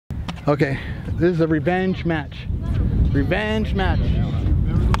Okay, this is a revenge match. Revenge match. This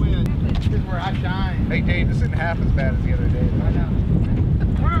is where I shine. Hey Dave, this isn't half as bad as the other day. I know.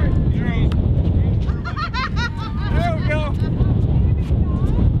 Alright, there we go.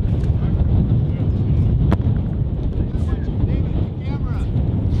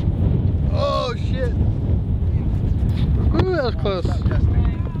 Oh shit. Ooh, that was close. I'll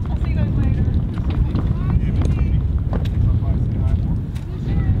see you guys later.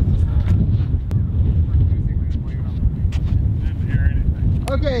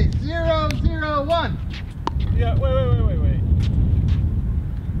 Okay, 0-0-1. Yeah, wait.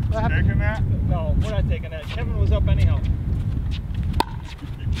 What happened? Taking that? No, we're not taking that. Kevin was up anyhow.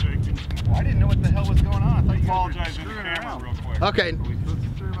 Well, I didn't know what the hell was going on. I thought you Apologize to the camera real quick. Okay,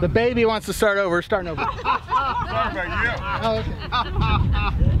 the baby wants to start over. Starting over. Sorry about you. Oh, okay.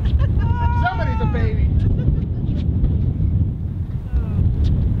 Somebody's a baby. It's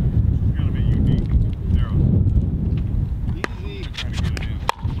gonna be unique. Zero. Easy. Trying to get it in.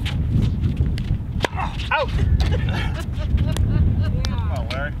 Out. Come on,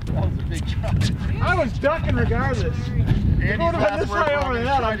 Larry. That was a big try. I was ducking regardless. Andy's Going last this word way was, over I'm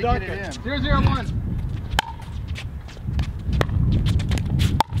that, gonna I'm try to get ducking. it in. 0-0-1.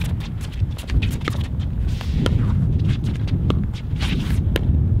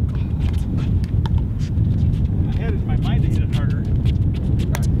 My head is my mind to hit it harder.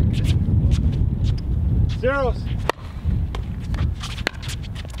 Zeros.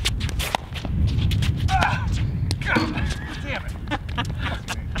 Damn it.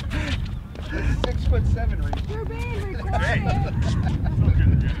 6'7" reach. You're being recorded. Hey.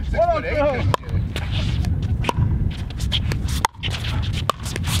 6'8"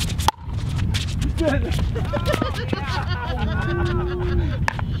 couldn't get it.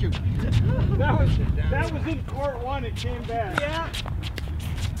 Shoot. That was in court one, it came back. Yeah.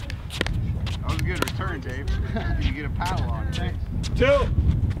 That was a good return, Dave. You get a paddle on it. Thanks. 2.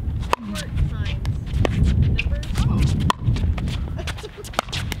 Court signs. Numbers.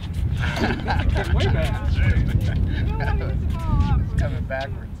 Way back. You don't want to get the ball up. It's coming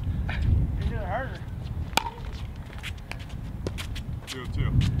backwards. You get it harder. 2.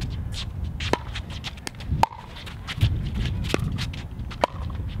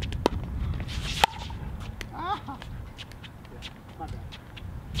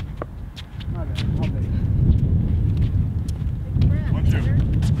 My bad. 1, 2.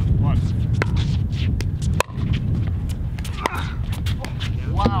 1.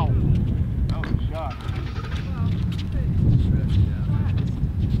 Wow. That was a shot.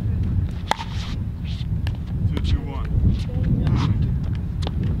 2, 2, 1.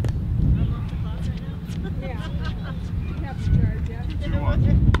 Yeah. You have to charge, yeah. 2, 2, 1.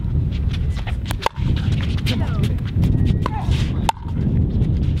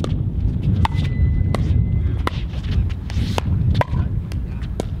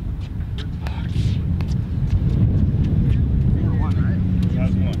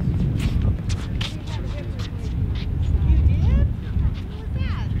 Last one. You did? What was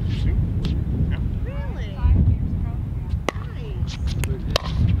that? 2, 2, 2. Yep. Really?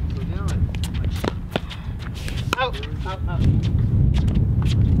 Nice. Out.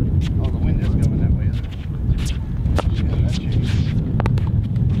 Oh, the wind is going that way, isn't it? Yeah, that changed.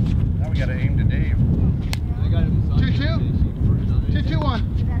 Now we gotta aim to Dave. 2-2. 2-2-1.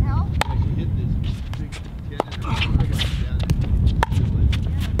 Did that help?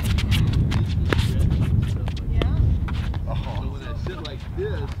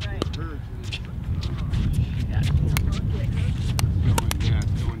 Yeah. Oh.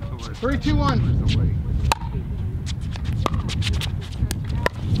 Going towards 3-2-1. away.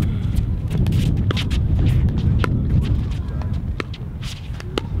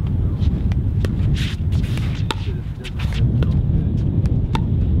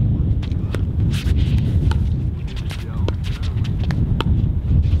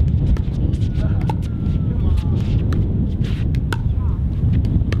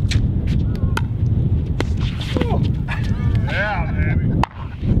 Yeah, baby.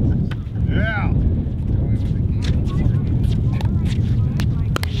 Yeah.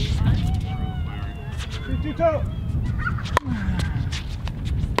 2, 2, 2.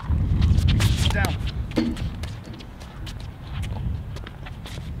 Down.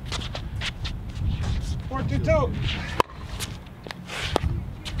 4, 2, 2.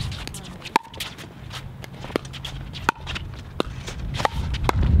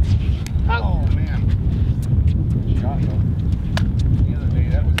 Oh man. Shot though. The other day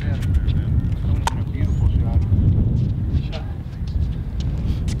that was it. That would have been a beautiful shot.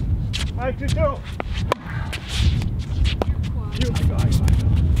 5, 2, 2. You're close.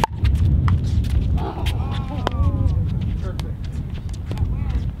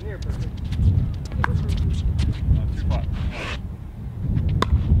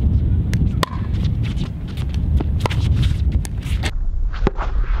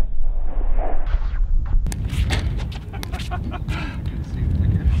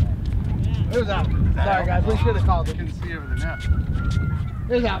 We should have called You it. can see over the net.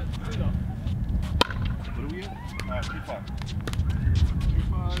 It's out. What are we at? 2-5.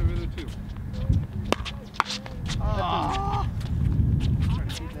 2-5 and a 2. Oh.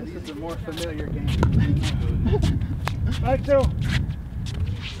 This is a more familiar game. 5-2.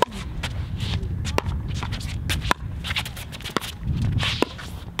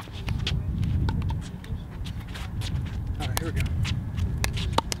 All right, here we go.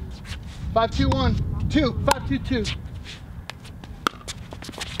 5-2-1, 2, 5-2-2.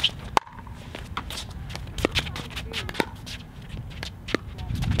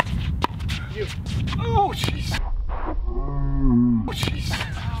 You. Oh, jeez. Oh, jeez.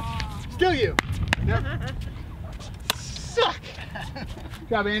 Still you. Yep. Suck. Good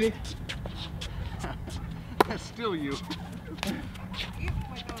job, Andy. That's still you. With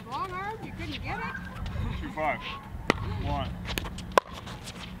those long arms, you couldn't get it? 2-5. 1.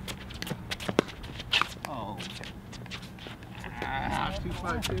 Oh.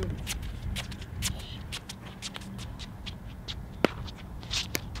 2-5-2.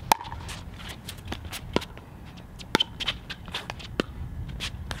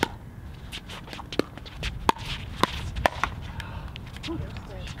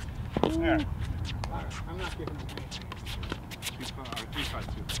 There. I'm not giving him anything.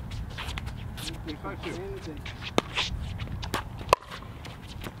 3-5-2. 3-5-2.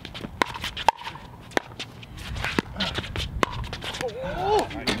 Oh!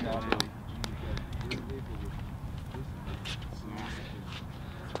 Yeah.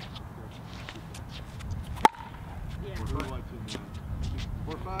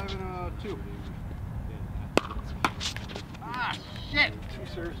 4-5 and a 2. Ah, shit!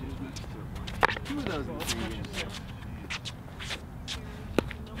 2 serves. 2 of those in the same game.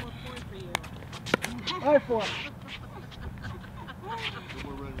 No more point for you. 5-4.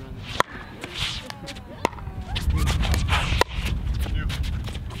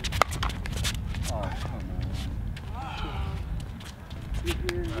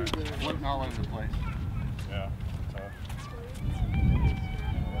 One all over the place. Yeah, tough.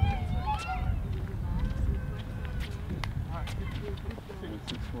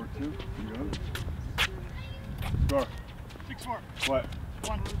 6-4-2. You got it. Score. 6-4. What?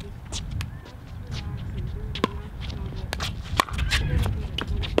 1.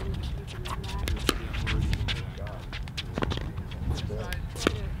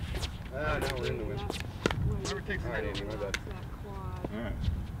 Ah, now we're in the wind. Whoever takes All right, Andy, my bad. Quad. All right.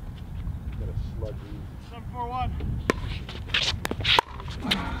 Got a slug. 7-4-1.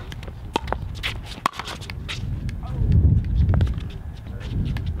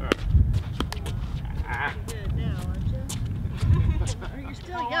 You're good now, aren't you? You're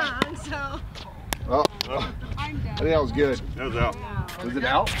still young, so Oh, I'm done. I think that was good. That was out. Wow. Was it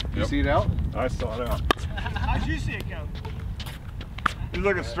out? You Yep. see it out? I saw it out. How'd you see it go? He's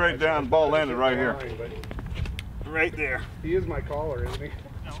looking straight down. The ball landed right here. Right there. He is my caller, isn't he?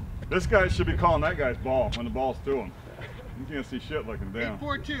 This guy should be calling that guy's ball when the ball's to him. You can't see shit looking down.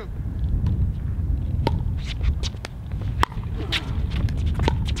 8-4-2.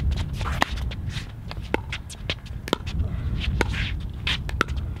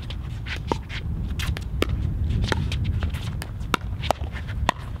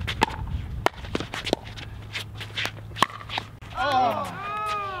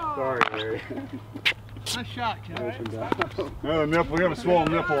 Sorry, Larry. Nice shot, kid. No, nipple. We have a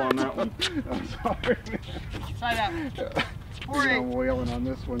swollen nipple on that one. I'm sorry. Side out. I'm wailing on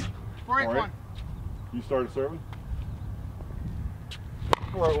this one. 4-8-1. You started serving?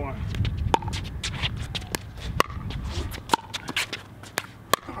 4-1.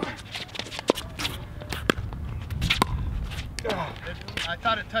 I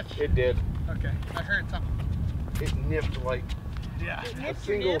thought it touched. It did. Okay, I heard something. It nipped like Yeah. a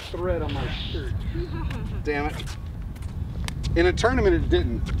single thread on my shirt. Damn it. In a tournament, it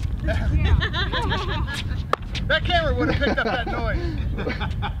didn't. That camera would have picked up that noise.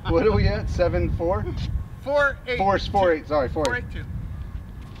 What are we at? 7-4? 4-8. 4-8. Sorry, 4-8. 4-8-2.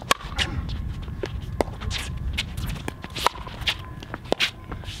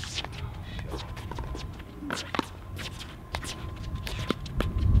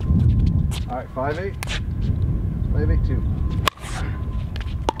 All right, 5-8. 5-8-2.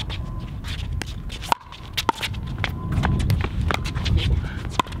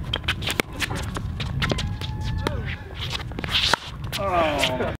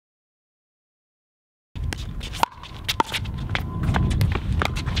 Oh.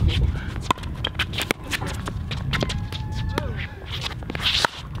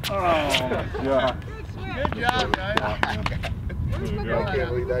 Oh, yeah. Good job, guys. I can't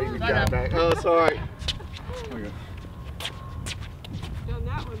believe that even Side got out. back. Oh, sorry. Okay. Done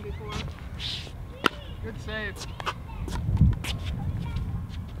that one before. Good save.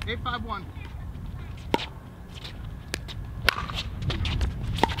 851.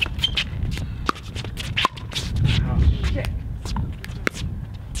 Oh, shit.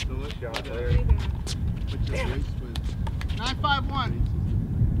 So much shot there. Pretty bad. 951.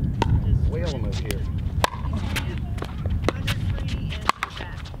 Whale him over here. 103 and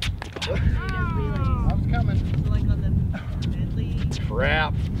back. I was coming. So like on the medley,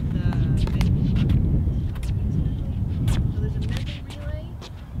 Crap. the so there's a medley relay.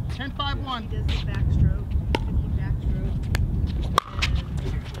 1051. He does the backstroke, 50 backstroke, and he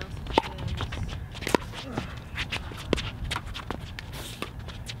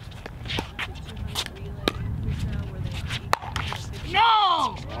also swims 200 relay freestyle where they each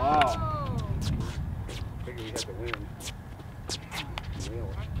No! Wow. Oh! Figured we had to win.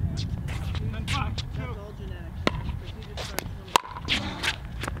 Whale. That's all genetics, man, because he just started swimming.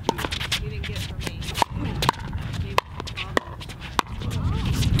 He didn't get it from me. He gave it to his father at the time.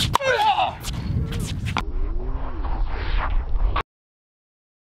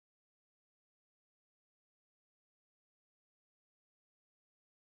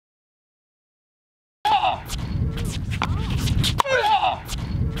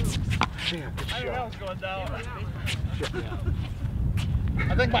 Damn, good shot. going down.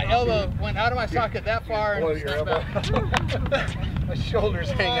 I think my elbow went out of my socket that far and Blow it's your not elbow. back. My shoulder's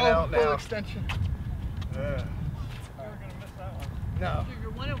hanging out Full now. extension. Yeah. No. So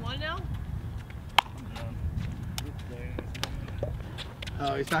you're 1-1 now?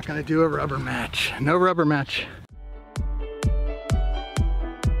 Oh, he's not going to do a rubber match. No rubber match.